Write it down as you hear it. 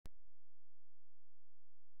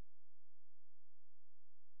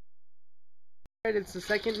It's the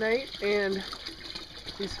second night, and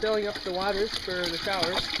he's filling up the waters for the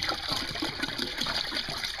showers.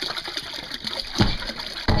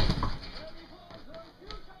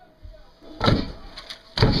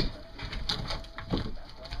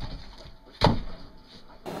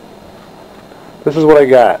 This is what I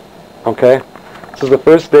got, okay? This is the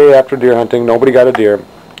first day after deer hunting. Nobody got a deer.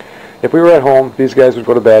 If we were at home, these guys would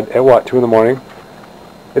go to bed at what, 2 in the morning?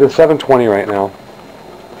 It is 7:20 right now.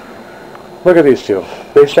 Look at these two.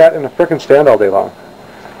 They sat in a frickin' stand all day long.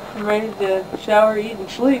 I'm ready to shower, eat, and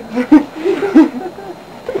sleep. I'm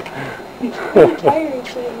tired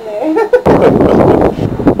sitting there.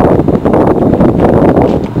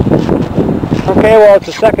 Okay, well, it's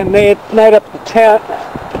the second night up the tent.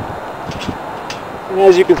 And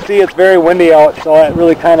as you can see, it's very windy out, so it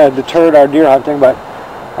really kind of deterred our deer hunting, but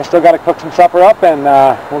I still got to cook some supper up, and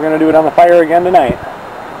we're going to do it on the fire again tonight.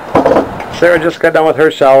 Sarah just got done with her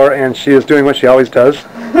shower, and she is doing what she always does.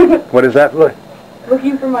 What is that?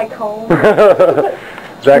 Looking for my comb.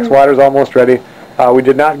 Zach's water's almost ready. We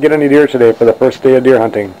did not get any deer today for the first day of deer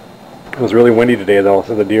hunting. It was really windy today, though,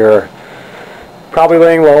 so the deer are probably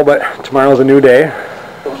laying low, but tomorrow's a new day.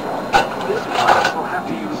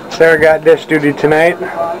 Sarah got dish duty tonight.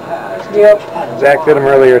 Yep. Zach did them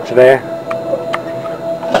earlier today.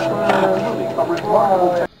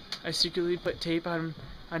 I secretly put tape on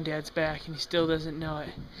Dad's back, and he still doesn't know it.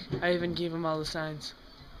 I even gave him all the signs.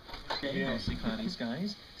 Mostly cloudy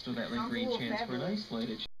skies, still that late green chance for an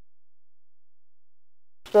isolated.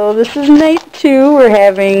 So this is night 2. We're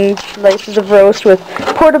having slices of roast with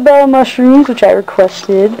portobello mushrooms, which I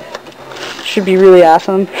requested. Should be really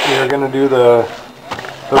awesome. We're going to do the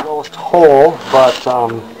roast whole, but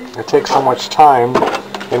it takes so much time,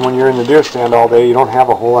 and when you're in the deer stand all day, you don't have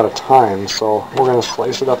a whole lot of time, so we're going to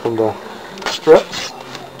slice it up into strips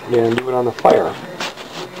and do it on the fire.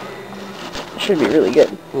 Should be really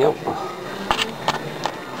good. Yep.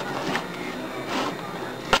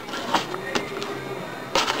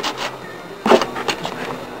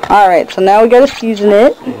 Alright, so now we gotta season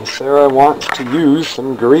it. And Sarah wants to use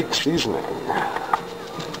some Greek seasoning.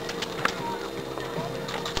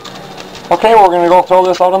 Okay, we're going to go throw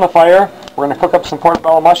this out on the fire. We're going to cook up some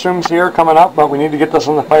portobello mushrooms here coming up, but we need to get this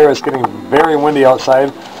on the fire. It's getting very windy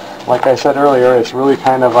outside. Like I said earlier, it's really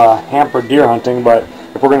kind of hampered deer hunting, but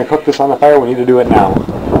if we're going to cook this on the fire, we need to do it now.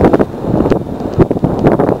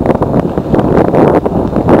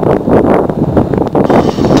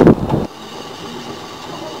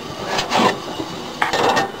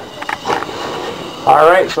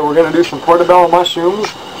 Alright, so we're going to do some portobello mushrooms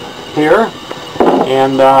here,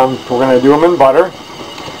 and we're going to do them in butter,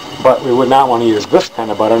 but we would not want to use this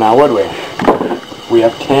kind of butter now, would we? We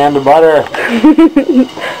have canned butter.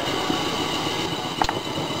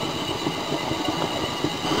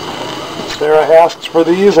 Sarah asks for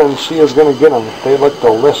these, and she is going to get them. They look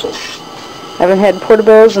delicious. Haven't had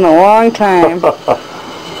portobellos in a long time.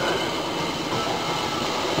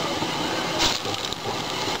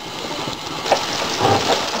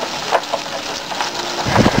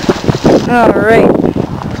 Alright,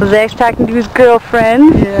 so Zach's talking to his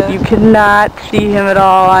girlfriend. Yeah. You cannot see him at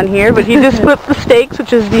all on here, but he just flipped the steaks,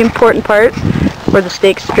 which is the important part, or the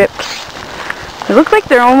steak strips. They look like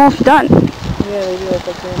they're almost done. Yeah, they do look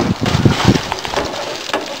like that.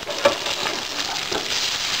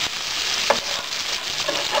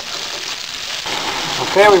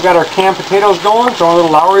 Okay, we've got our canned potatoes going, throwing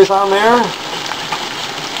little Lowry's on there.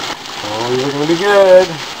 Oh, these are going to be good.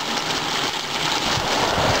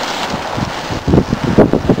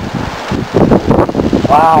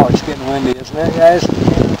 Wow, it's getting windy, isn't it, guys?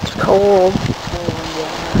 It's cold.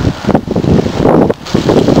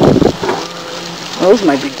 Those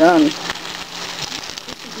might be done.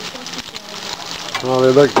 Oh,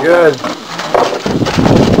 they look good.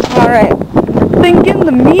 Alright, thinking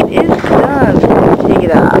the meat is done. Take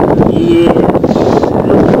it off. Yes.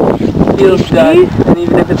 Feels done. And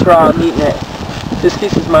even if it's raw, I'm eating it. This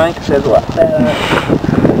piece is mine because there's a lot of fat on it.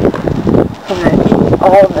 I'm going to eat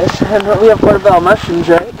all of this. And we have portobello mushrooms,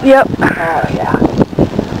 right? Yep. Oh, yeah.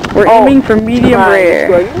 We're aiming for medium rare.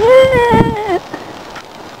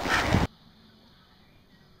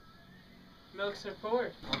 Milks are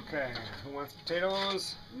poured. Okay, who wants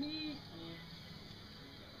potatoes? Me.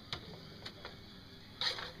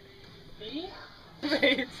 Me?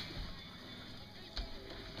 Wait.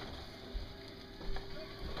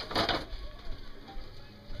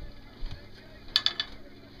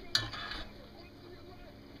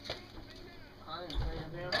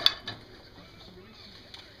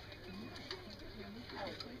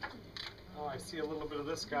 Oh, I see a little bit of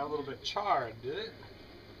this got a little bit charred, did it?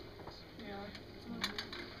 Yeah.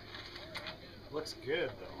 Looks good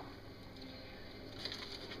though.